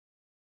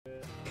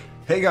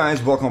Hey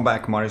guys, welcome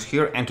back, Marius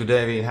here, and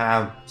today we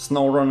have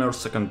Snowrunner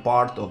second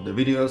part of the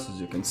videos. As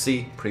you can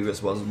see,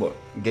 previous was about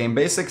game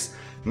basics.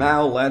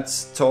 Now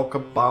let's talk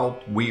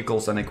about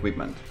vehicles and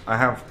equipment. I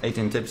have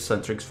 18 tips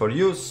and tricks for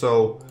you,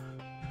 so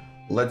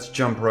let's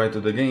jump right to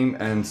the game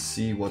and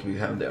see what we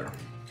have there.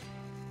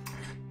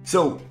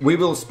 So we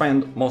will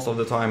spend most of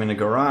the time in the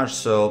garage,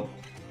 so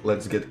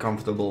let's get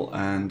comfortable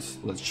and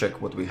let's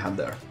check what we have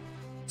there.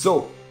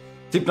 So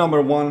tip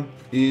number one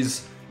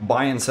is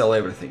buy and sell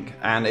everything,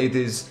 and it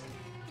is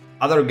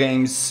other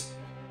games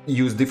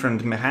use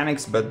different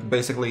mechanics, but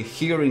basically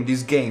here in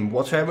this game,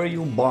 whatever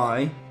you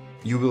buy,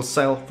 you will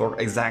sell for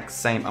exact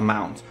same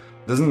amount.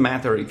 Doesn't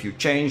matter if you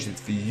change,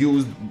 if you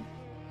use,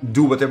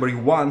 do whatever you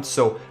want,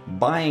 so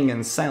buying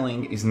and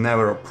selling is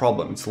never a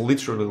problem. It's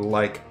literally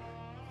like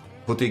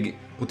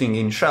putting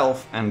in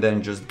shelf and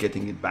then just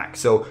getting it back.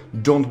 So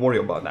don't worry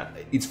about that.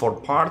 It's for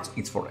parts,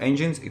 it's for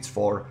engines, it's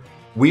for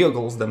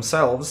vehicles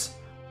themselves,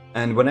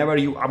 and whenever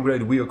you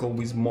upgrade vehicle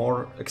with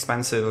more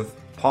expensive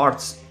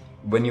parts,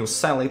 when you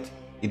sell it,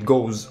 it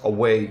goes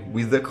away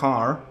with the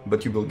car,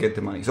 but you will get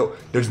the money. So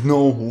there's no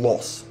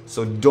loss.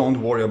 So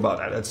don't worry about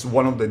that. That's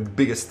one of the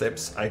biggest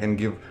tips I can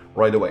give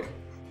right away.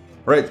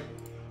 Right,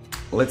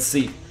 let's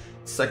see.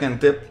 Second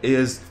tip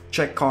is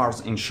check cars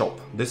in shop.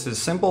 This is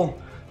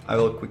simple. I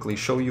will quickly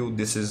show you.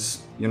 This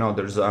is, you know,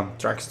 there's a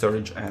track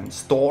storage and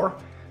store.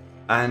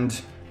 And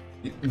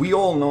we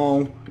all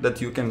know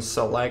that you can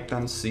select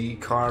and see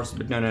cars,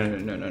 but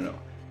no.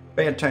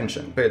 Pay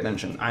attention, pay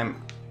attention.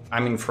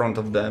 I'm in front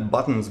of the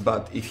buttons,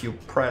 but if you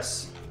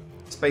press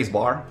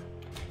spacebar,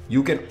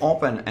 you can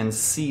open and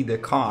see the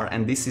car,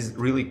 and this is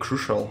really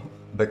crucial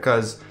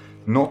because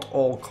not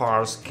all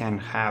cars can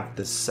have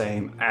the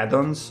same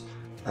add-ons,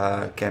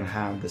 can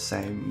have the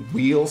same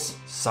wheels.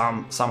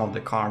 Some of the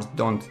cars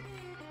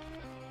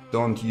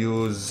don't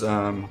use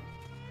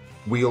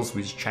wheels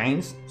with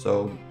chains,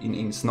 so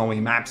in snowy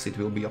maps it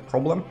will be a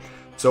problem.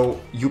 So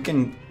you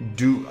can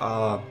do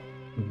a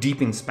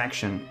deep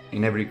inspection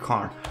in every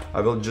car.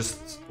 I will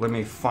just, let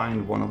me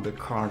find one of the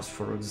cars,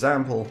 for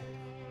example,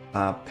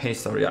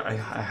 Pacer. Yeah,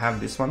 I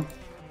have this one.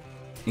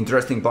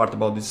 Interesting part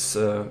about this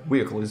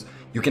vehicle is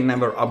you can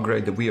never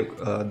upgrade the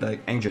the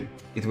engine.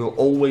 It will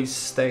always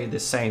stay the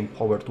same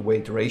power to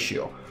weight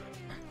ratio,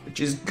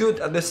 which is good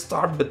at the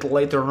start, but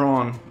later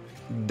on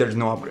there's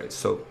no upgrade,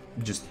 so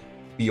just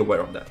be aware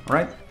of that. All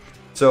right,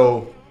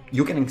 so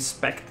you can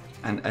inspect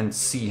and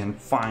see and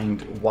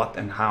find what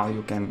and how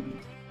you can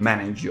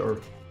manage your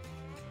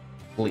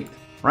fleet,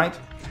 right?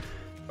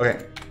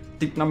 Okay,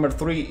 tip number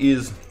 3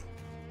 is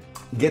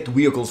get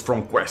vehicles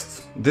from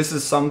quests. This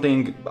is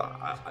something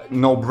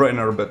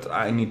no-brainer, but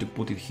I need to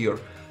put it here.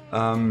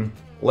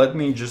 Let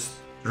me just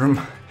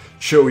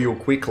show you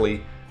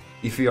quickly.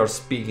 If we are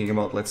speaking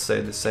about, let's say,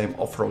 the same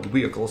off-road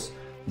vehicles,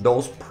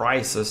 those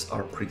prices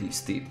are pretty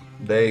steep.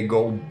 They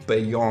go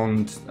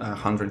beyond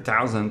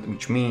 100,000,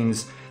 which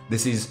means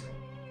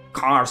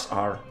cars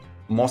are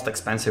most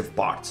expensive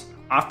parts.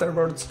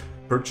 Afterwards,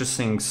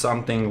 purchasing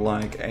something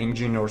like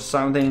engine or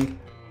something,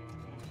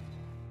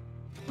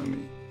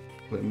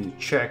 let me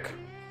check.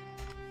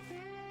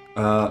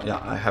 Yeah,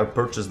 I have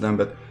purchased them,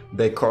 but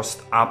they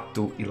cost up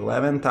to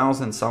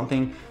 11,000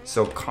 something,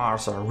 so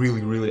cars are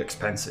really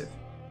expensive.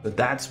 But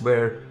that's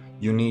where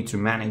you need to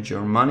manage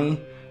your money,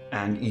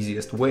 and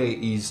easiest way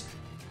is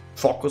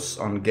focus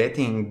on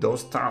getting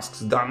those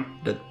tasks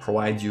done that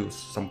provide you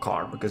some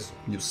car, because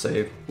you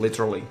save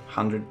literally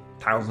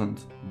 100,000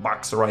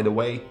 bucks right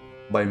away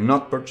by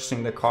not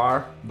purchasing the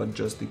car, but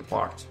just the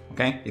parts,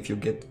 okay? If you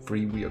get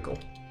free vehicle.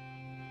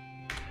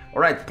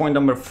 All right, point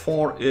number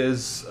 4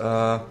 is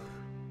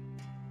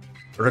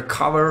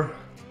recover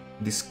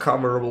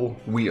discoverable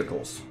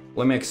vehicles.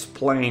 Let me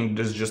explain.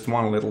 There's just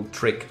one little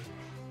trick.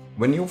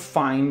 When you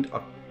find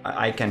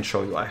I can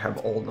show you, I have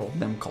all of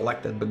them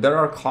collected, but there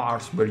are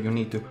cars where you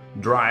need to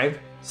drive,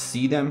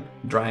 see them,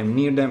 drive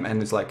near them,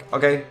 and it's like,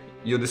 okay,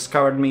 you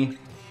discovered me,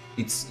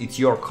 it's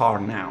your car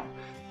now.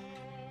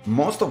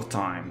 Most of the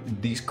time,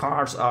 these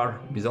cars are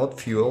without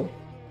fuel,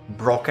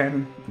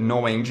 broken,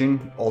 no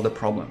engine, all the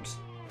problems.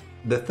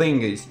 The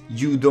thing is,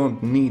 you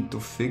don't need to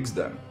fix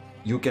them.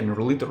 You can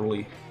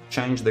literally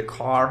change the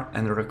car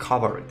and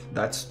recover it.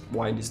 That's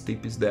why this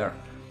tip is there.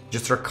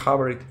 Just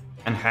recover it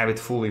and have it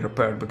fully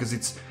repaired, because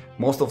it's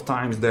most of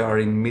times they are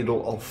in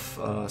middle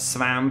of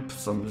swamp,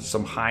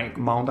 some high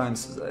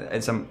mountains,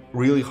 and some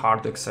really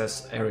hard to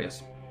access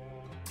areas.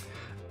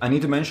 I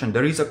need to mention,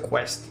 there is a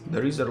quest,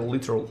 there is a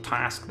literal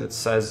task that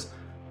says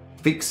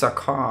fix a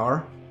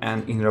car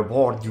and in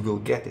reward you will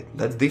get it.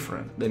 That's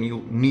different. Then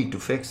you need to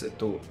fix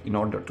it in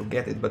order to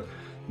get it. But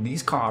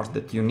these cars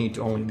that you need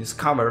to only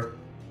discover,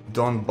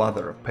 don't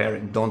bother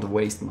repairing, don't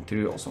waste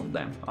materials on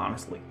them,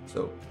 honestly.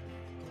 So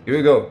here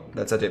you go,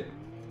 that's a tip.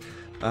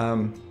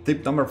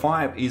 Tip number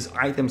 5 is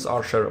items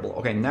are shareable.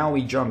 Okay, now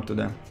we jump to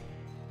the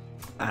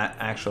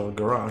actual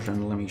garage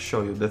and let me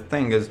show you. The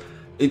thing is,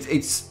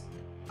 it's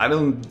I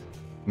will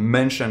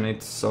mention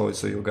it so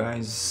you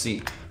guys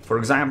see. For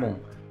example,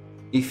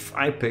 if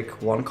I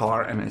pick one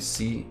car and I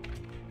see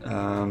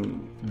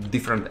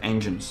different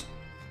engines,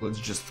 let's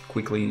just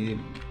quickly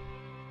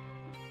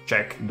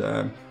check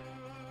the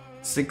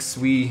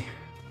 6V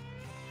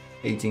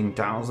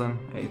 18,000,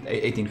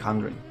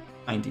 1800,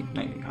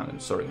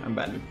 1900, sorry, I'm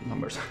bad with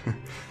numbers.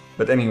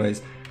 But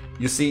anyways,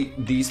 you see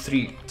these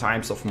three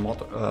types of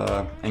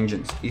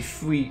engines.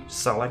 If we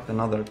select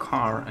another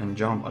car and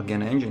jump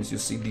again engines, you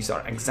see these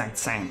are exact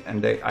same,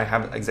 and I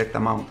have exact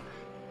amount.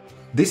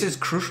 This is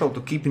crucial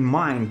to keep in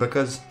mind,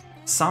 because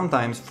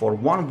sometimes for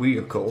one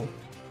vehicle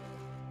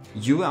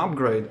you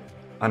upgrade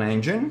an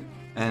engine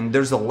and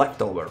there's a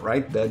leftover,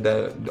 right?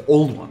 The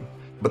old one.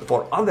 But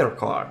for other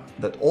car,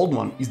 that old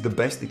one is the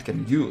best it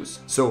can use.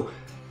 So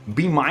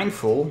be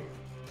mindful,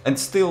 and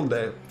still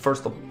the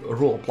first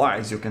rule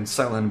applies, you can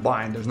sell and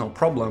buy and there's no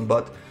problem,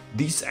 but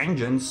these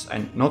engines,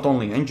 and not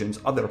only engines,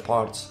 other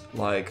parts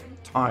like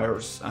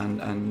tires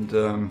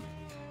and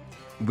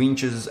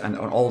winches and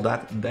all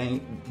that,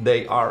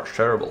 they are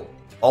shareable.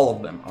 All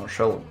of them are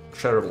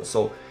shareable.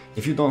 So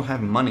if you don't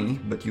have money,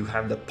 but you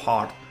have the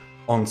part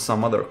on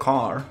some other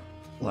car,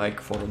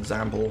 like for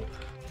example,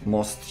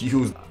 most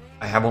used,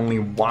 I have only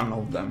one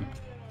of them,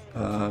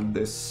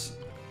 this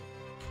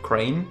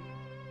crane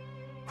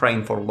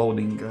for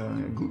loading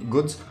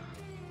goods.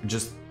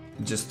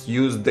 Just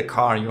use the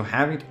car you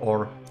have it,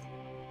 or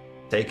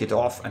take it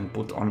off and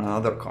put on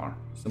another car.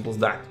 Simple as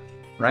that,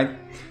 right?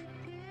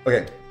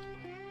 Okay,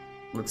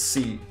 let's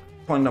see.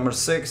 Point number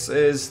 6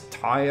 is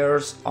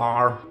tires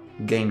are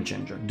game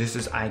changer. This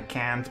is, I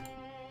can't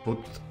put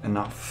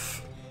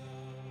enough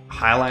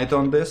highlight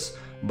on this,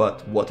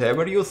 but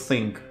whatever you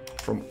think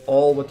from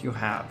all what you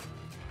have,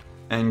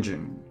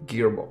 engine,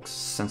 gearbox,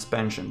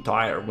 suspension,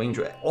 tire, winch,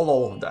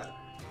 all of that,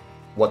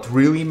 what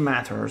really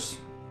matters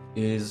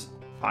is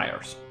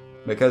tires.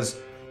 Because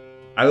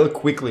I will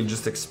quickly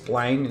just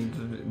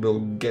explain, we'll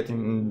get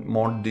in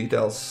more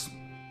details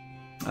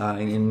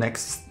in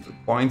next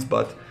points,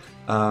 but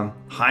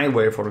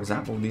highway, for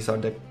example, these are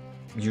the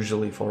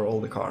usually for all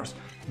the cars,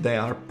 they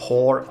are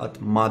poor at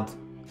mud,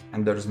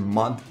 and there's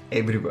mud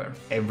everywhere.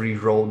 Every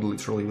road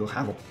literally will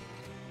have a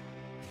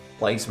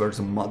place where there's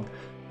mud,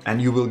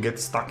 and you will get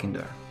stuck in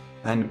there.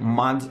 And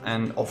mud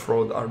and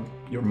off-road are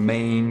your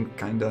main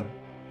kind of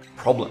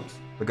problems,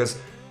 because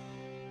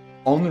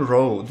on the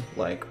road,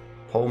 like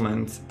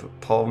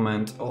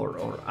pavement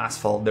or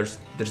asphalt,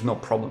 there's no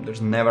problem.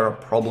 There's never a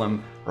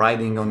problem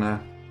riding on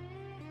a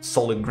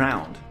solid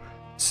ground.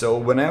 So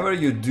whenever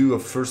you do a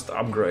first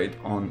upgrade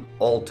on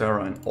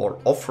all-terrain or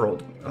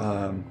off-road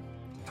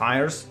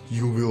tires,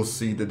 you will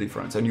see the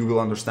difference, and you will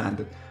understand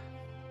that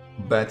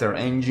better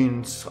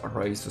engines,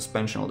 raised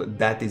suspension, all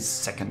that is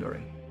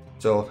secondary.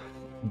 So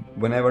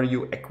whenever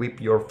you equip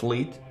your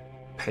fleet,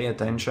 pay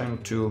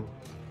attention to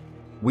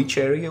which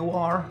area you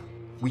are,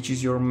 which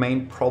is your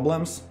main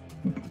problems.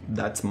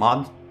 That's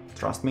mud,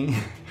 trust me.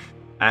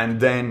 And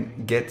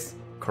then get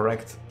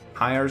correct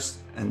tires,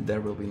 and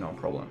there will be no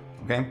problem,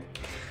 okay?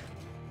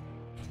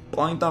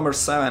 Point number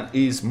 7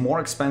 is more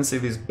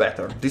expensive is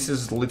better. This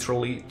is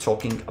literally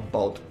talking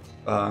about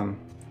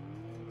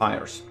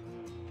tires.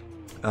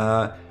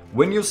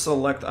 When you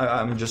select,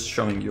 I'm just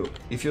showing you,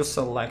 if you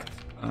select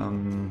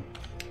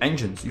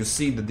engines, you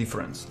see the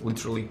difference.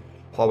 Literally,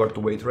 power to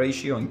weight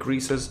ratio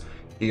increases,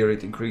 here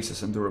it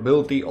increases in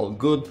durability, all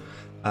good.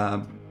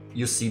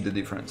 You see the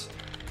difference.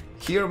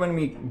 Here, when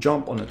we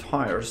jump on the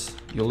tires,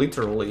 you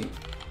literally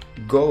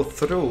go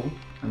through,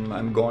 and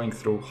I'm going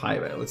through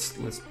highway, let's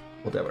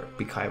whatever,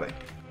 pick highway.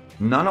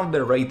 None of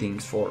the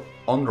ratings for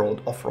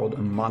on-road, off-road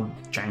and mud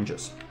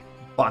changes,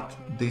 but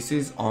this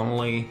is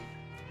only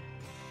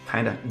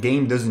kind of,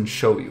 game doesn't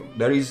show you.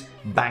 There is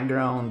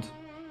background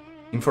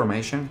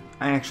information.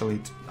 I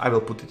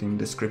will put it in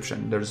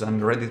description. There's a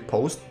Reddit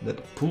post that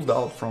pulled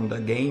out from the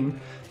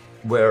game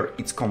where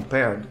it's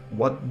compared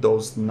what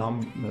those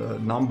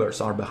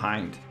numbers are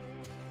behind.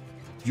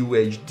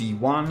 UHD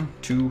 1,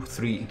 2,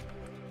 3,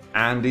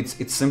 and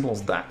it's simple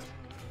as that.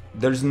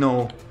 There's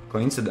no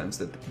coincidence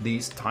that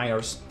these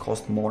tires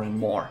cost more and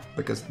more,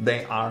 because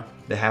they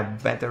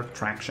have better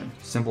traction.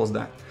 Simple as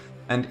that.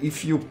 And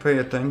if you pay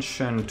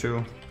attention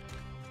to,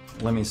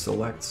 let me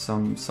select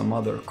some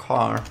other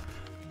car,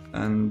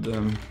 and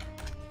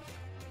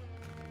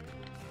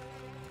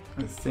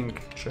I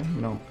think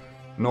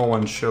no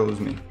one shows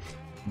me,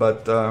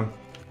 but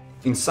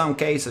in some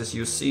cases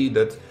you see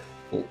that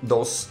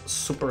those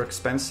super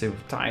expensive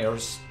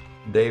tires,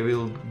 they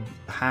will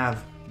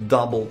have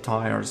double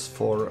tires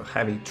for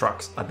heavy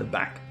trucks at the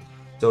back.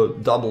 So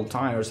double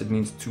tires, it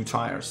means 2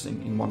 tires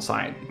in one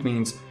side. It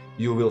means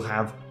you will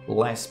have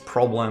less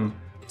problem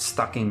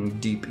stucking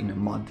deep in the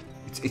mud.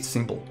 It's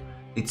simple.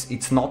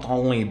 It's not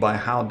only by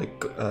how the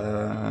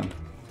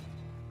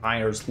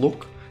tires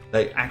look,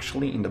 they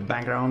actually in the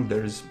background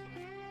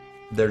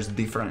there's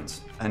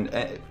difference, and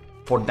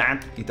for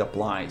that it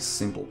applies.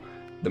 Simple.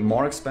 The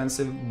more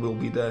expensive will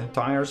be the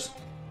tires,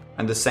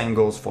 and the same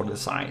goes for the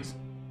size.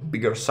 The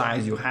bigger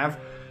size you have,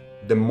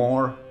 the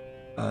more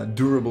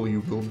durable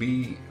you will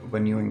be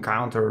when you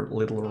encounter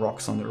little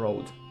rocks on the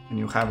road. And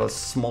you have a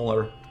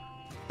smaller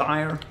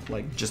tire,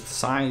 like just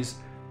size,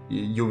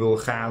 you will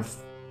have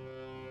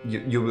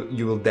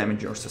you will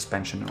damage your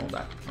suspension and all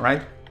that,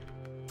 right?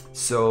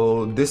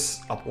 So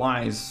this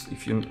applies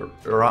if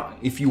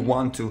you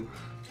want to,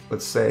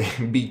 let's say,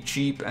 be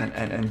cheap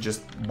and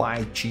just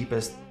buy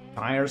cheapest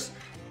tires.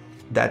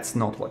 That's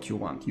not what you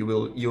want. You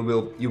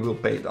will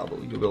pay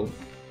double. You will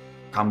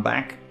come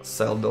back,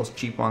 sell those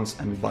cheap ones,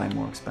 and buy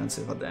more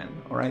expensive at the end.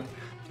 All right.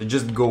 So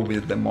just go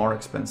with the more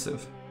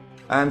expensive.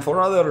 And for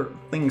other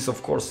things,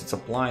 of course, it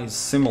applies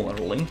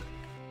similarly.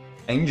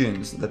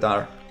 Engines that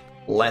are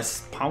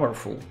less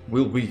powerful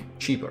will be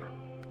cheaper,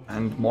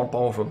 and more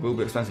powerful will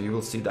be expensive. You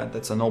will see that.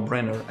 That's a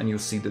no-brainer, and you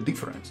see the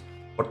difference.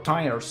 For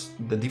tires,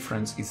 the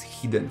difference is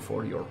hidden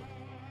for your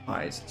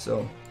eyes.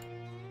 So,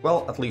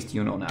 well, at least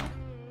you know now.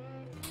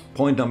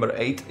 Point number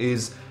 8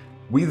 is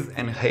width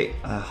and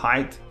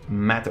height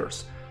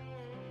matters.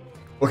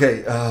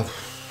 Okay,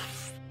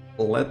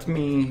 let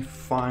me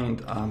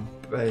find a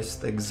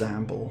best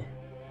example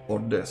for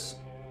this.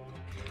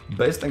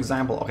 Best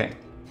example, okay,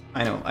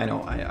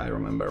 I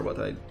remember what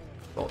I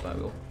thought I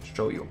will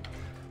show you.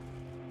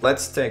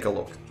 Let's take a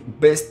look.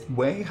 Best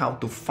way how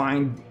to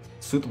find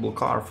suitable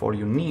car for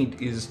your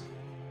need is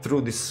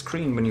through this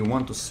screen when you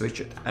want to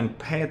switch it. And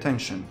pay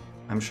attention,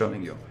 I'm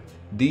showing you.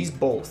 These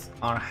both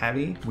are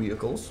heavy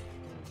vehicles.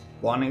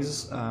 One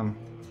is,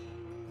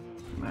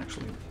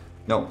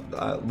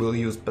 we'll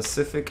use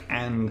Pacific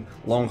and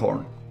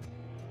Longhorn.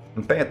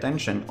 And pay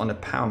attention on the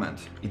pavement,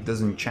 it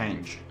doesn't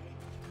change.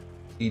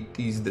 It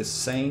is the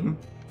same.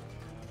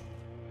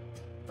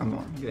 Come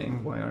on,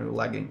 game, why are you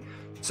lagging?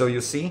 So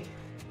you see,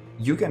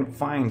 you can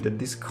find that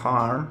this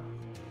car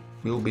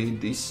will be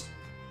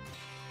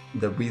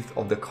the width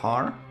of the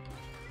car.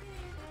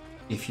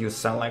 If you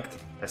select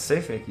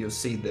Pacific, you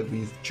see the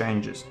width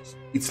changes.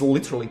 It's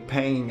literally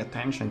paying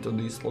attention to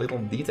these little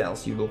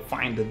details. You will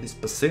find that this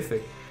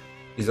Pacific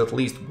is at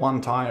least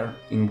one tire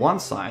in one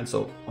side,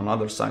 so on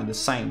other side the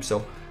same.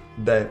 So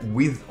the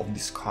width of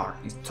this car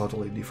is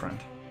totally different.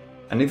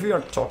 And if you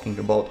are talking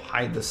about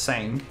height the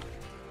same,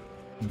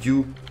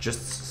 you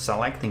just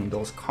selecting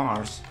those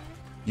cars,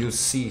 you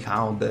see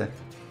how the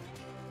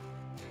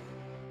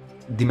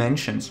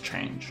dimensions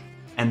change.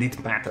 And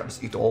it matters,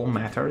 it all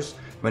matters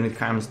when it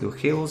comes to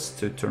hills,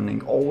 to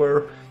turning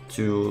over,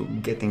 to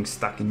getting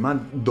stuck in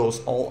mud.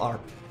 Those all are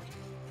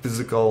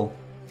physical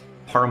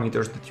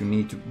parameters that you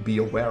need to be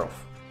aware of.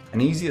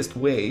 An easiest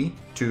way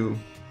to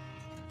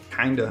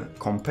kind of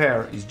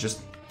compare is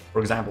just,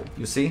 for example,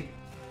 you see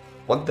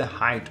what the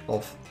height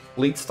of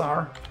Fleet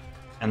Star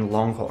and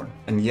Longhorn.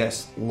 And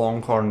yes,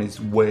 Longhorn is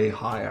way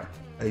higher.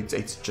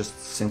 It's just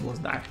simple as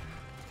that.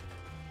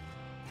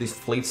 This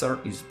Fleet Star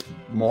is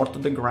more to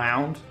the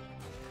ground.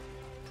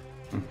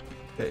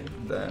 Okay,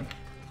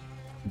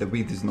 the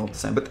width is not the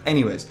same, but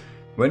anyways,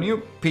 when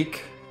you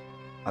pick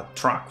a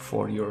truck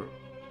for your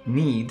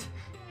need,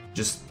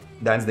 just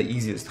that's the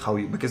easiest how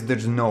you, because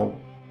there's no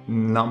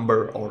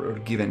number or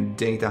given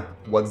data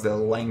what's the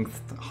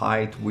length,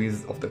 height,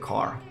 width of the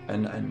car,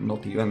 and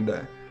not even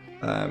the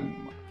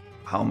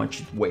how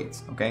much it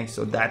weighs. Okay,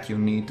 so that you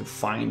need to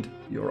find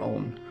your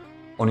own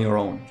on your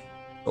own.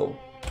 So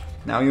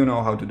now you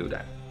know how to do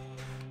that.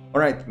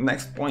 All right,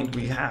 next point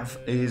we have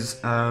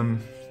is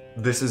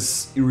this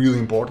is really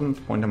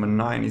important. Point number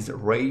 9 is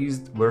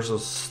raised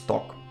versus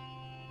stock.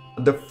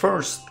 The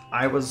first,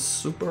 I was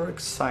super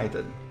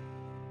excited.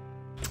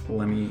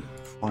 Let me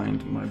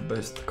find my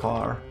best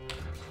car.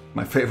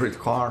 My favorite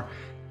car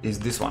is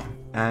this one.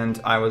 And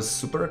I was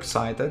super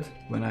excited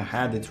when I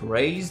had it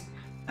raised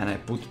and I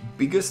put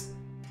biggest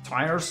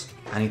tires,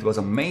 and it was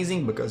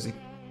amazing because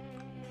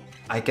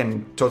I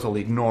can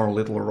totally ignore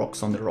little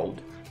rocks on the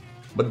road.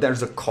 But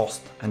there's a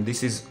cost, and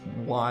this is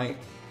why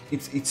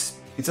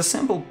it's a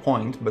simple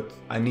point, but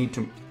I need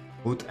to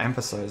put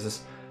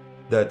emphasis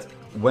that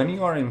when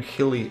you are in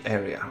hilly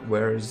area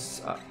where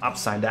it's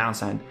upside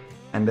downside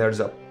and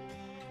there's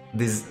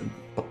this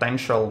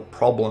potential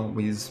problem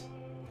with,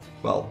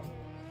 well,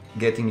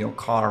 getting your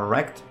car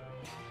wrecked.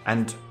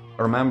 And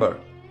remember,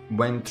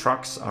 when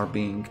trucks are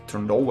being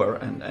turned over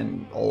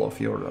and all of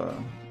your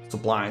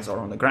supplies are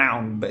on the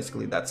ground,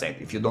 basically that's it.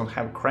 If you don't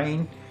have a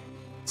crane,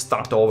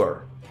 start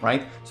over,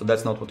 right? So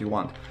that's not what you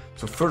want.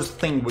 So first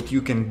thing what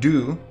you can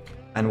do,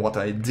 and what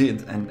I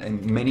did, and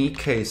in many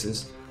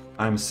cases,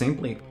 I'm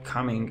simply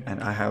coming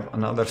and I have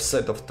another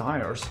set of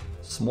tires,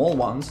 small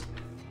ones,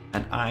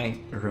 and I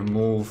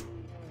remove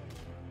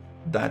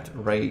that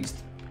raised.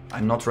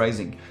 I'm not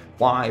raising.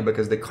 Why?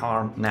 Because the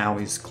car now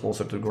is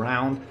closer to the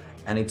ground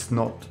and it's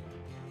not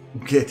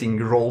getting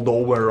rolled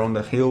over on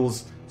the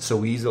hills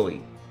so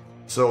easily.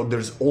 So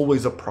there's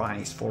always a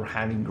price for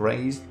having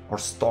raised or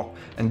stock.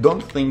 And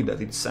don't think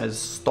that it says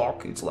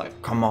stock, it's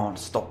like, come on,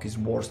 stock is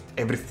worse,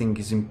 everything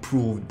is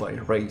improved by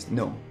raised.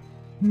 No,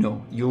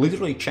 no, you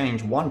literally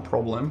change one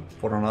problem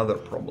for another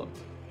problem.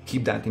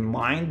 Keep that in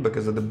mind,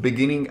 because at the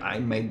beginning I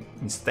made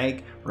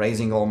mistake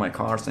raising all my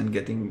cars and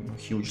getting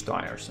huge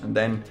tires, and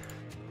then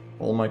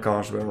all my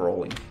cars were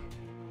rolling.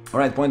 All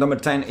right, point number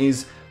 10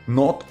 is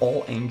not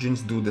all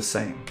engines do the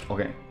same.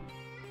 Okay,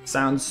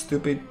 sounds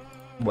stupid?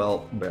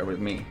 Well, bear with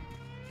me.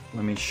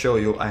 Let me show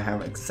you. I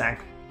have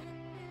exact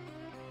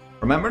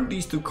Remember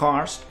these two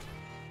cars?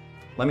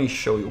 Let me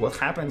show you what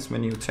happens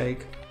when you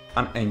take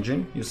an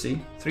engine. You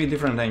see 3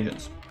 different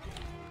engines.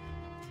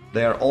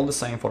 They are all the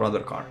same for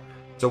other car.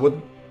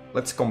 So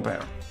let's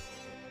compare.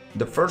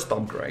 The first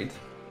upgrade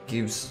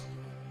gives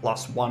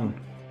 +1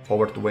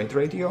 power to weight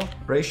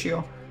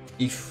ratio.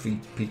 If we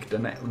pick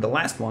the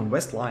last one,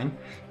 Westline,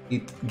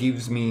 it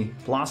gives me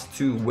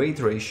 +2 weight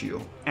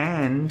ratio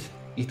and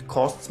it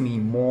costs me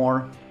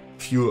more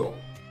fuel.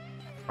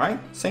 Right?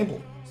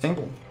 Simple.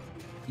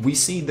 We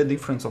see the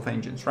difference of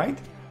engines, right?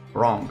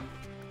 Wrong.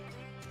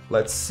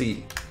 Let's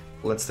see.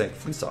 Let's take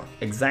Fleetstar.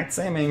 Exact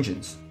same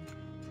engines.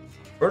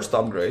 First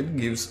upgrade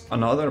gives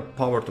another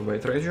power to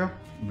weight ratio.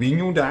 We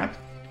knew that.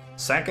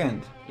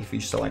 Second, if we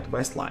select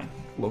Westline,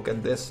 look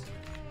at this.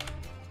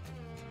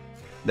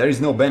 There is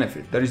no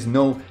benefit. There is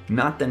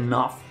not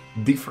enough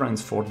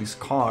difference for this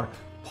car.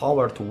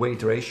 Power to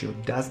weight ratio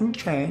doesn't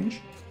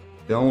change.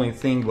 The only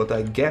thing what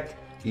I get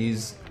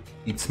is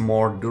it's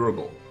more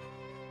durable.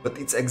 But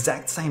it's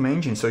exact same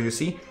engine. So you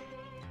see,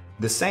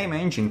 the same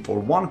engine for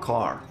one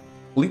car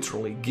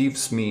literally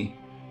gives me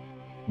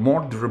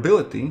more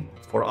durability,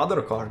 for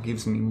other car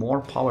gives me more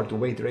power to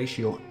weight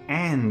ratio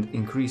and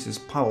increases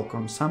power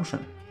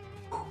consumption.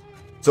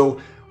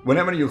 So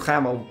whenever you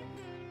have an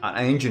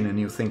engine and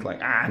you think like,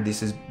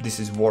 this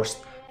is worst,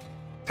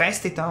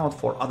 test it out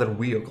for other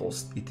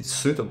vehicles. It is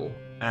suitable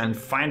and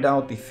find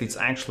out if it's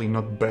actually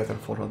not better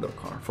for other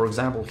car. For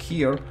example,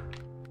 here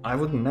I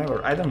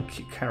don't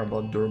care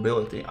about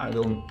durability. I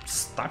will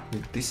stuck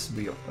with this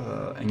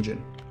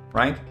engine,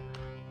 right?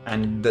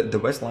 And the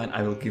Westline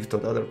I will give to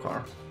the other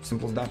car.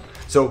 Simple as that.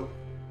 So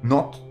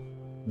not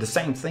the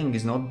same thing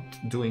is not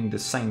doing the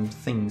same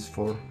things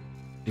for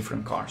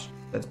different cars.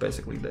 That's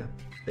basically the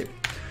tip.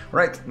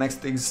 Right,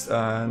 next is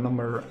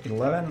number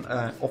 11,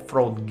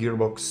 off-road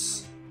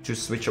gearbox to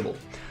switchable.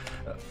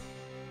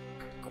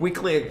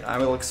 Quickly I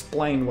will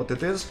explain what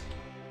it is.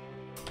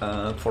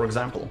 For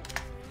example,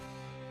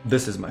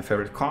 this is my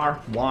favorite car.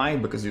 Why?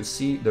 Because you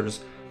see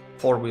there's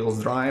 4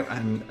 wheels drive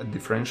and a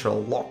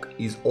differential lock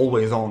is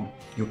always on.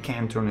 You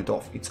can't turn it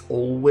off. It's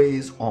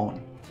always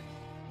on.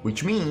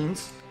 Which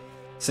means,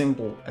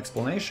 simple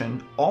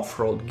explanation,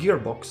 off-road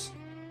gearbox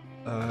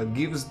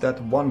gives that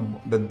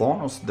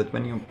bonus that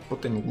when you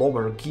put in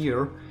lower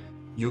gear,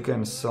 you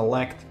can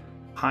select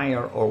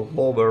higher or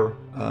lower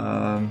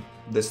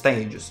the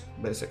stages,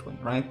 basically,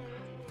 right?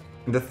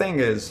 And the thing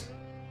is,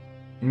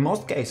 in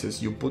most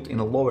cases you put in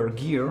a lower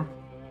gear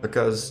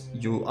because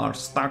you are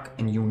stuck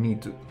and you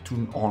need to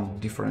tune on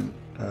different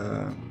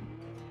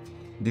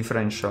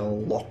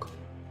differential lock.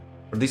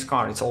 For this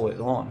car it's always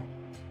on.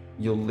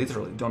 You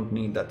literally don't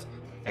need that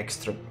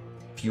extra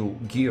few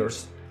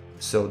gears.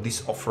 So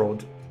this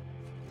off-road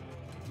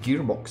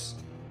gearbox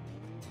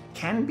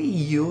can be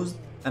used,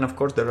 and of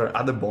course there are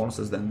other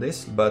bonuses than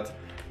this, but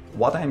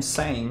what I'm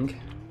saying,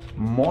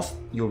 most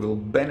you will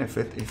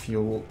benefit if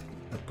you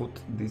put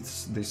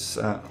this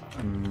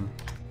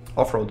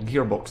off-road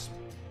gearbox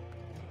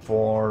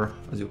for,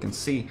 as you can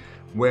see,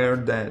 where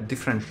the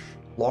different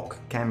lock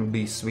can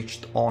be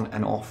switched on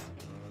and off.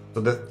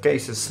 So the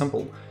case is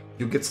simple.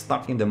 You get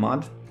stuck in the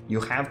mud, you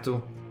have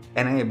to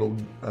enable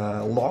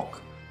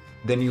lock,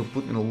 then you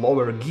put in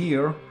lower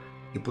gear,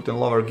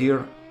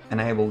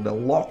 enable the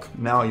lock,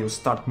 now you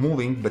start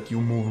moving, but you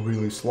move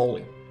really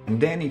slowly. And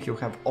then if you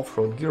have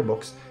off-road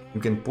gearbox, you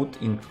can put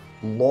in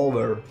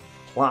lower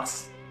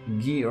plus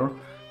gear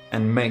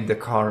and make the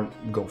car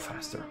go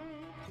faster.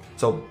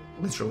 So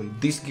literally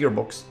this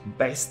gearbox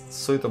best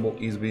suitable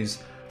is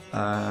with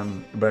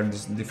where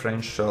this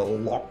differential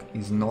lock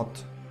is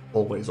not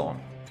always on.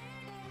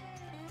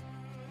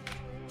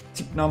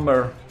 Tip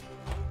number,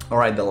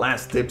 alright, the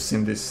last tips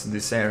in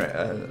this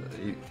area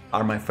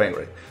are my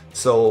favorite.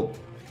 So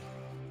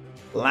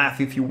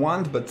laugh if you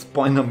want, but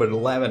point number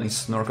 11 is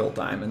snorkel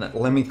time, and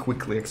let me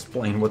quickly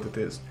explain what it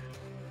is.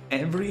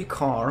 Every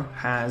car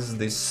has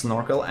this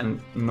snorkel,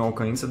 and no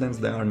coincidence,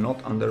 they are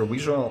not under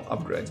visual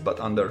upgrades but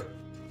under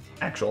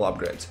actual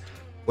upgrades.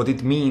 What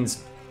it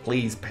means,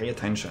 please pay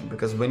attention,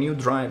 because when you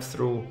drive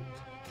through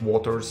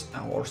waters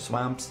or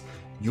swamps,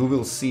 you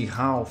will see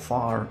how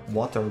far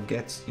water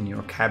gets in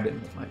your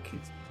cabin. Like,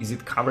 is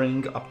it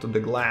covering up to the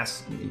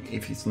glass?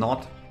 If it's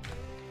not,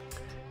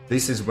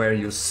 this is where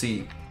you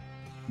see.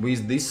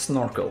 With this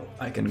snorkel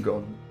I can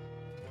go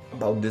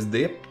about this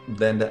deep,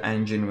 then the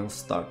engine will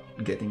start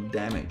getting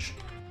damaged.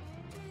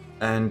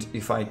 And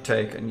if I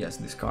take, and yes,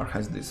 this car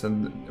has this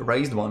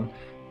raised one,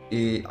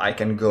 I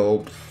can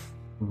go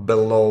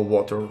below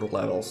water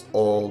levels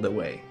all the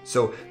way.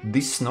 So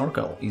this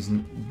snorkel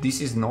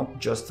this is not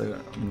just a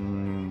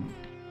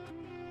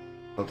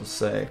how to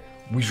say,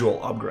 visual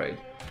upgrade.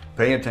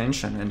 Pay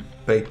attention and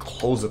pay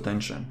close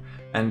attention.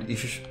 And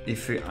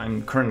if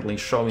I'm currently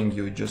showing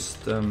you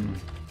just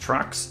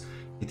trucks,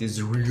 it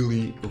is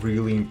really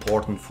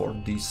important for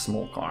these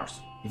small cars.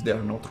 If they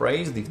are not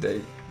raised, if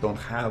they don't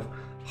have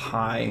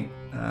high,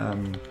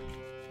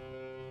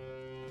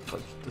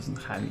 it doesn't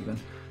have even,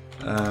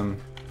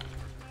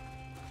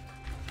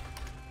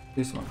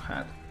 this one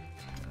had,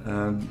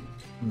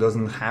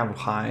 doesn't have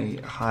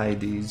high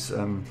these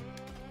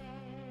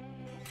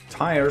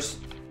tires.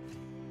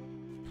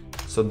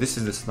 So this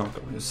is the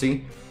Snorkel, you see?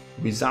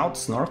 Without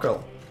Snorkel,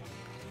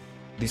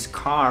 this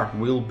car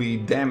will be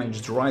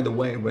damaged right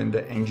away when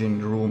the engine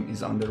room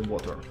is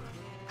underwater.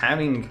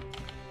 Having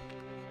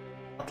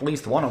at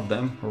least one of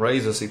them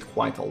raises it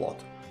quite a lot.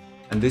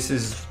 And this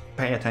is,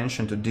 pay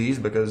attention to these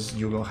because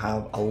you will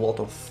have a lot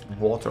of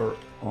water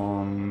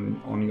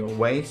on your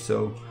way. So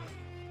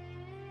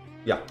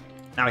yeah,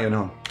 now you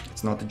know,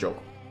 it's not a joke.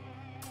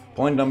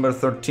 Point number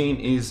 13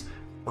 is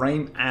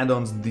frame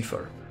add-ons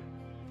differ.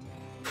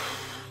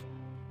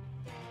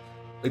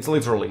 It's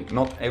literally,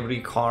 not every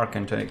car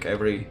can take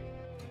every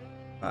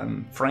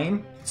frame.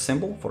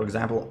 Simple. For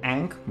example,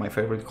 Ankh, my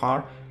favorite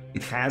car,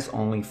 it has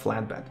only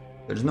flatbed.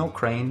 There's no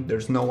crane,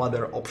 there's no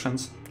other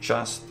options,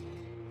 just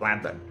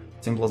flatbed.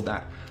 Simple as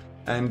that.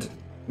 And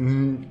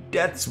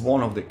that's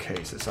one of the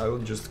cases. I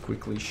will just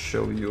quickly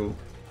show you,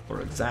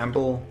 for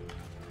example,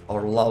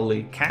 our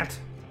lovely cat,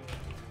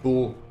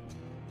 full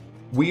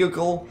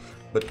vehicle.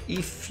 But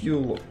if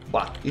you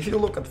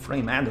look at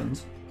frame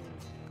add-ons,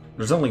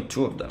 there's only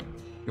two of them.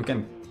 You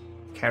can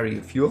carry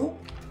fuel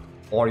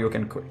or you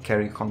can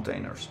carry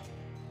containers.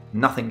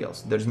 Nothing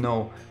else. There's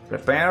no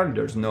repair,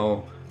 there's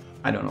no,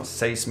 I don't know,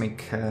 seismic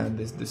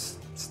this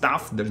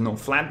stuff, there's no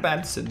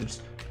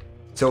flatbeds.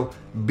 So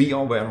be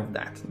aware of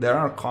that. There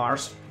are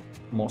cars,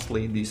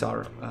 mostly these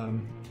are,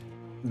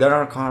 there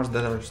are cars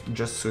that are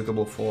just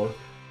suitable for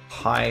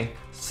high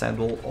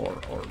saddle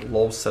or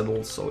low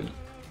saddle. So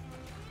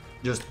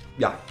just,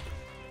 yeah,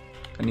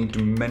 I need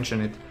to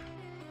mention it.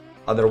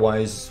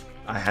 Otherwise,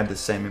 I had the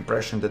same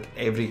impression that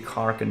every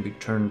car can be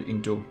turned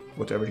into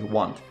whatever you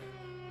want.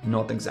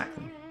 Not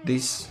exactly.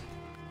 This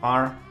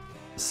car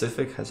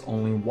specific has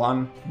only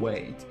one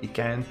way. It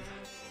can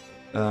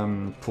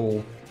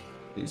pull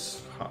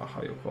these,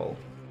 how you call,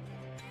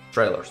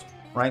 trailers,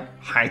 right?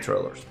 High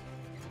trailers.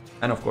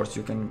 And of course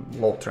you can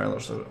low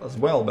trailers as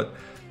well, but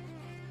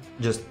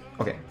just,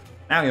 okay,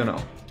 now you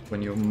know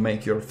when you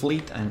make your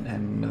fleet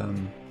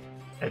and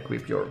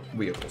equip your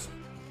vehicles.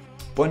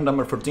 Point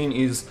number 14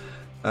 is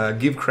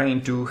give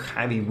crane to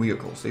heavy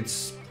vehicles.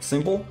 It's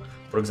simple.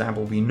 For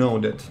example, we know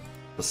that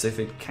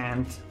Pacific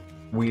can't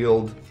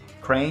wield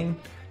crane,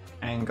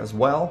 Ankh as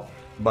well.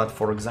 But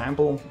for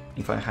example,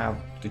 if I have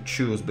to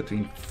choose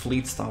between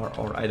Fleet Star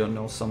or I don't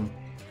know,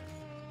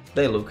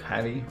 they look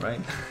heavy,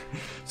 right?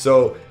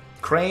 So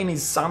crane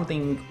is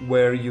something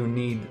where you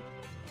need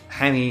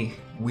heavy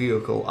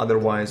vehicle,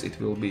 otherwise it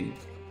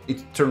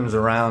turns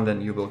around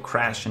and you will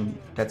crash, and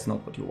that's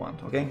not what you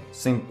want, okay?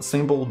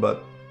 Simple,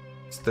 but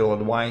still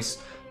advice.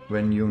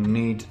 When you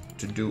need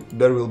to do,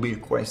 there will be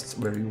quests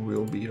where you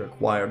will be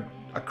required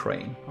a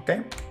crane,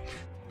 okay?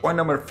 Point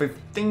number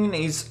 15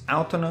 is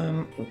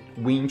Autonome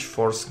winch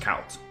for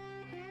scouts.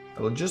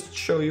 I will just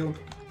show you.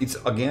 It's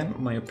again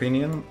my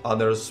opinion.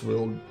 Others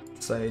will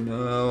say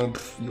no,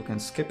 you can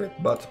skip it,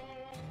 but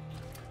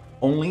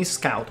only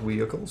scout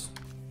vehicles.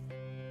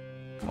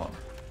 Come on.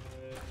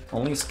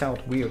 Only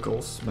scout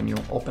vehicles, when you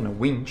open a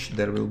winch,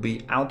 there will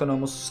be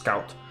autonomous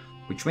scout,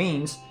 which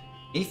means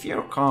if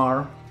your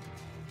car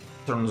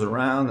turns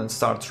around and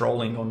starts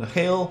rolling on the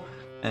hill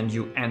and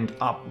you end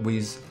up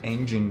with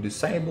engine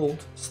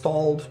disabled,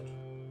 stalled,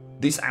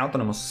 this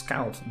autonomous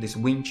scout, this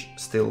winch,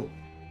 still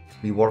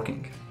be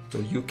working. So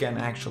you can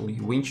actually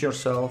winch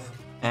yourself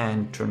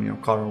and turn your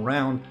car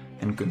around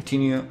and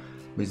continue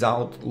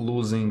without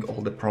losing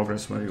all the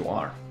progress where you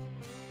are.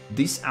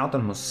 This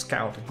autonomous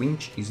scout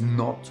winch is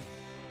not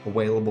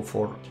available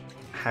for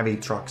heavy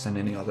trucks and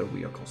any other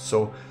vehicles.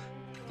 So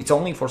it's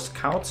only for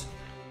scouts,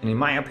 and in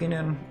my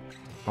opinion,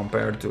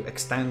 compared to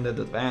extended,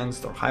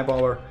 advanced or high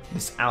power,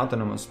 this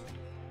autonomous,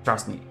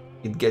 trust me,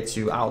 it gets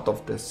you out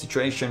of the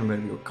situation where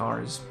your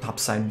car is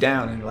upside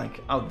down and you're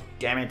like, oh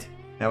damn it,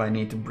 now I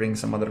need to bring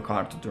some other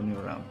car to turn you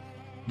around.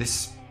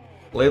 This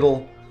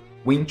little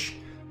winch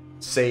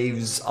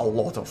saves a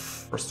lot of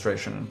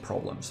frustration and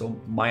problems. So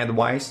my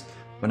advice,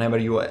 whenever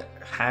you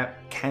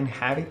can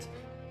have it,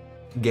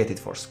 get it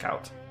for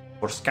scout.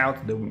 For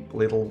scout, the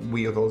little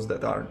vehicles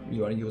that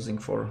you are using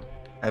for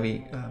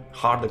heavy,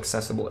 hard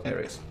accessible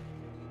areas.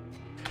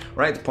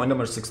 Right, point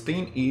number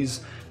 16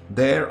 is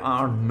there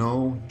are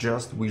no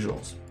just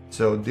visuals.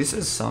 So this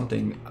is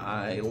something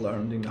I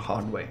learned in the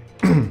hard way.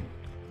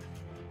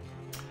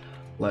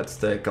 Let's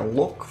take a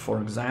look,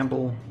 for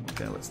example.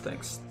 Okay, let's take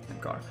a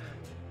car.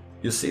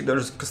 You see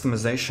there's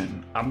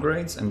customization,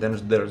 upgrades, and then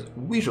there's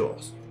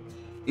visuals.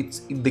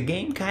 The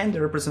game kind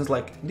of represents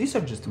like, these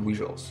are just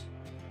visuals.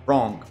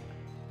 Wrong.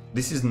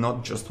 This is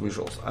not just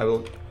visuals.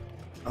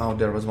 Oh,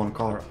 there was one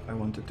car I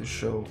wanted to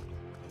show.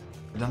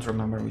 I don't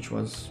remember which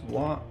was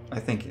what. I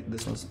think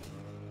this was.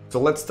 So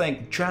let's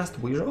take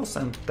just visuals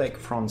and take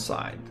front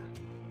side.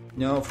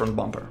 No, front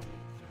bumper.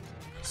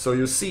 So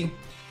you see,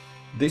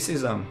 this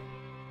is a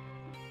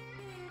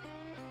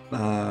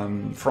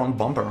front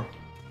bumper,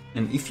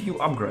 and if you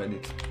upgrade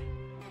it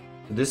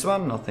to this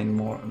one,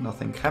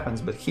 nothing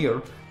happens. But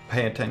here,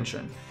 pay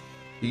attention.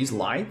 These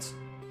lights,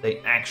 they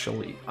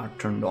actually are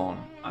turned on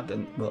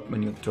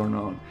when you turn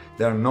on.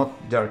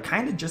 They're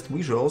kind of just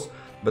visuals,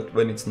 But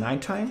when it's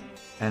nighttime,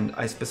 and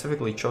I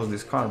specifically chose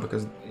this car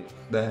because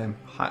the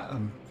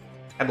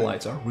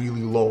headlights are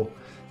really low,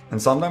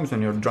 and sometimes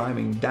when you're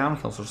driving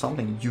downhills or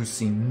something, you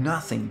see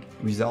nothing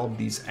without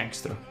these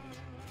extra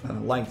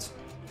lights.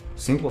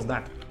 Simple as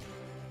that.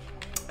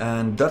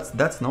 And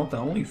that's not the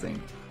only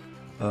thing.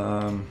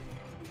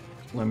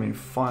 Let me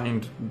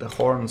find the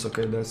horns.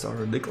 Okay, those are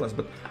ridiculous.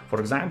 But for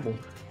example,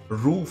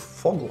 roof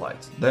fog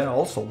lights, they're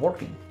also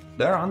working.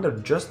 They're under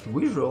just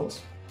visuals,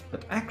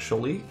 but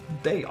actually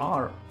they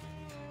are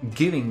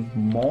giving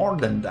more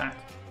than that,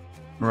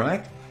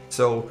 right?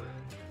 So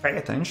pay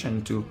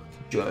attention to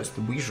just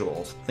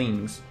visuals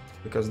things,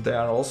 because they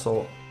are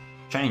also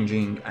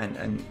changing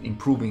and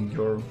improving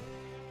your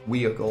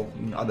vehicle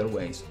in other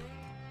ways.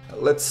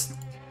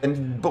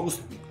 And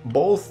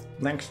both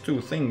next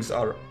two things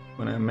are,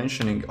 when I'm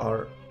mentioning,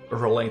 are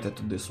related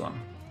to this one.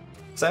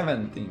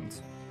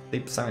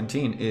 Tip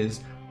 17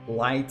 is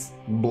lights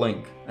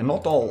blink, and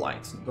not all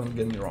lights, don't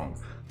get me wrong.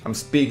 I'm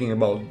speaking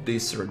about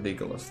this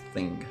ridiculous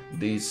thing,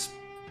 these,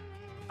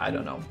 I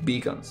don't know,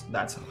 beacons,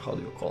 that's how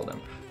do you call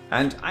them.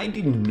 And I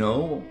didn't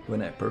know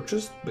when I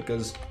purchased,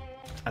 because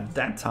at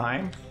that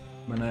time,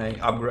 when I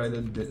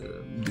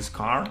upgraded this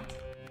car,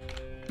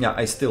 yeah,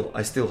 I still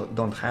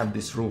don't have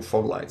these roof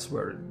fog lights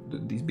where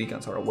these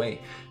beacons are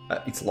away.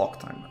 It's lock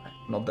time,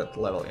 not that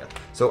level yet.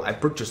 So I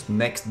purchased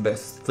next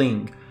best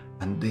thing,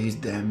 and these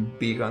damn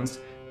beacons,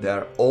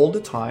 they're all the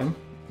time.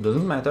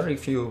 Doesn't matter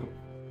if you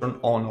turn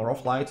on or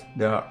off light,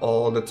 they are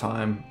all the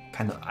time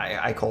kind of,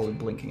 I call it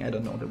blinking, I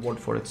don't know the word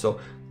for it. So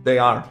they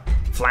are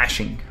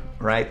flashing,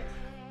 right?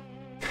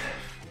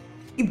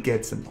 It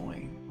gets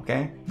annoying,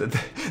 okay? The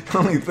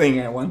only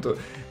thing I want to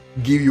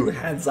give you a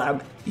heads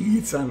up,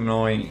 it's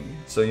annoying.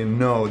 So you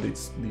know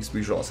these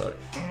visuals are.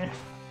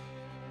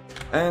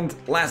 And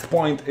last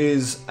point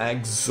is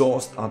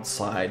exhaust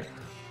outside.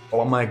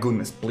 Oh my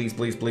goodness, please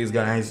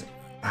guys,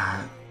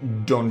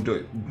 don't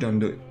do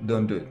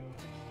it.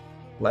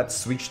 Let's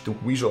switch to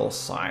visual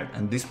side,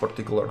 and this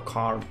particular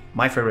car,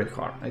 my favorite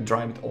car, I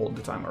drive it all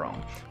the time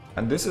around.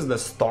 And this is the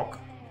stock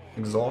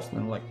exhaust,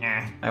 and I'm like,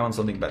 I want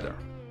something better.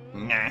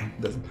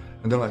 Doesn't.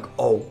 And they're like,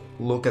 oh,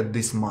 look at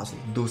this muzzle,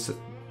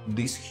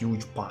 this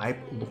huge pipe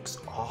looks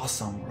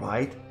awesome,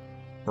 right?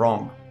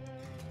 Wrong.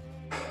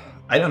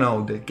 I don't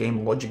know the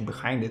game logic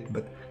behind it,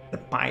 but the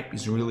pipe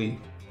is really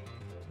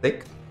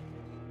thick,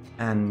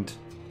 and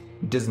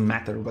it doesn't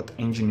matter what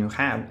engine you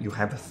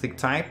have a thick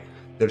type,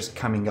 there's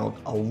coming out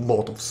a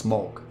lot of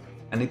smoke,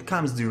 and it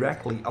comes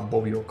directly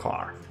above your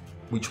car,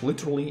 which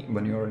literally,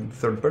 when you're in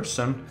third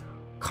person,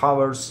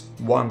 covers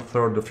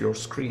 1/3 of your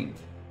screen.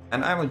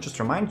 And I will just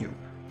remind you,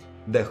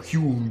 the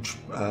huge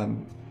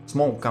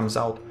smoke comes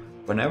out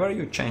whenever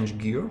you change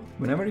gear,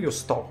 whenever you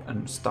stop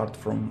and start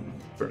from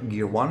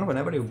gear 1,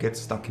 whenever you get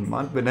stuck in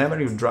mud, whenever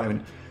you're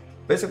driving.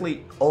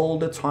 Basically all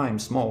the time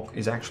smoke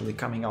is actually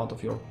coming out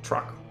of your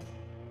truck.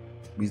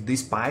 With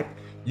this pipe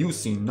you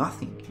see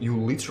nothing, you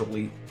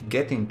literally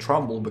get in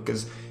trouble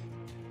because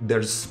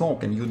there's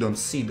smoke and you don't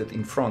see that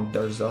in front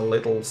there's a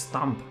little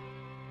stump.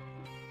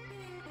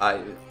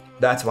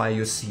 That's why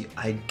you see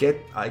I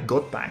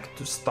got back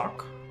to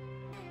stock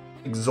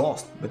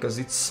exhaust, because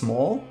it's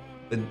small,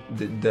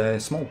 the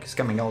smoke is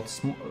coming out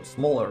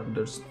smaller,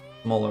 there's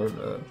smaller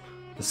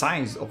the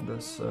size of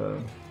this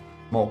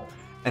smoke,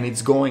 and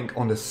it's going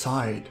on the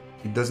side,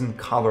 it doesn't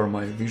cover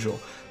my visual.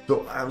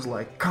 So I was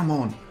like, come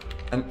on,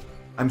 and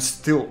I'm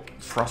still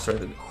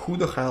frustrated. Who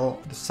the hell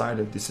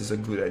decided this is a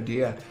good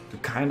idea to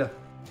kind of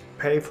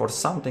pay for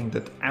something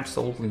that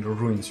absolutely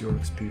ruins your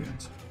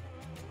experience?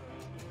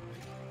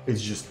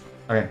 It's just,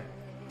 okay.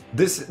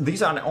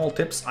 These are all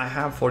tips I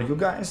have for you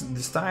guys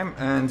this time,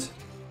 and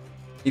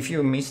if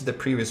you missed the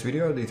previous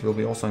video, it will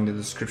be also in the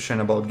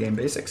description about game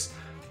basics,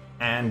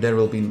 and there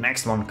will be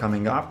next one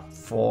coming up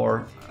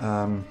for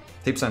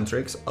tips and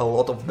tricks, a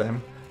lot of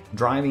them,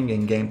 driving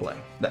and gameplay,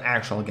 the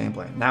actual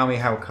gameplay. Now we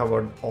have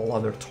covered all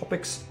other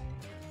topics,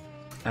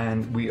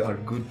 and we are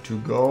good to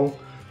go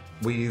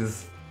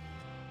with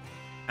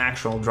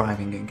actual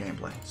driving and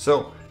gameplay.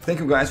 So thank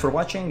you guys for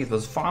watching, it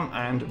was fun,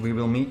 and we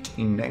will meet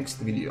in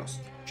next videos.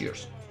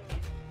 Cheers.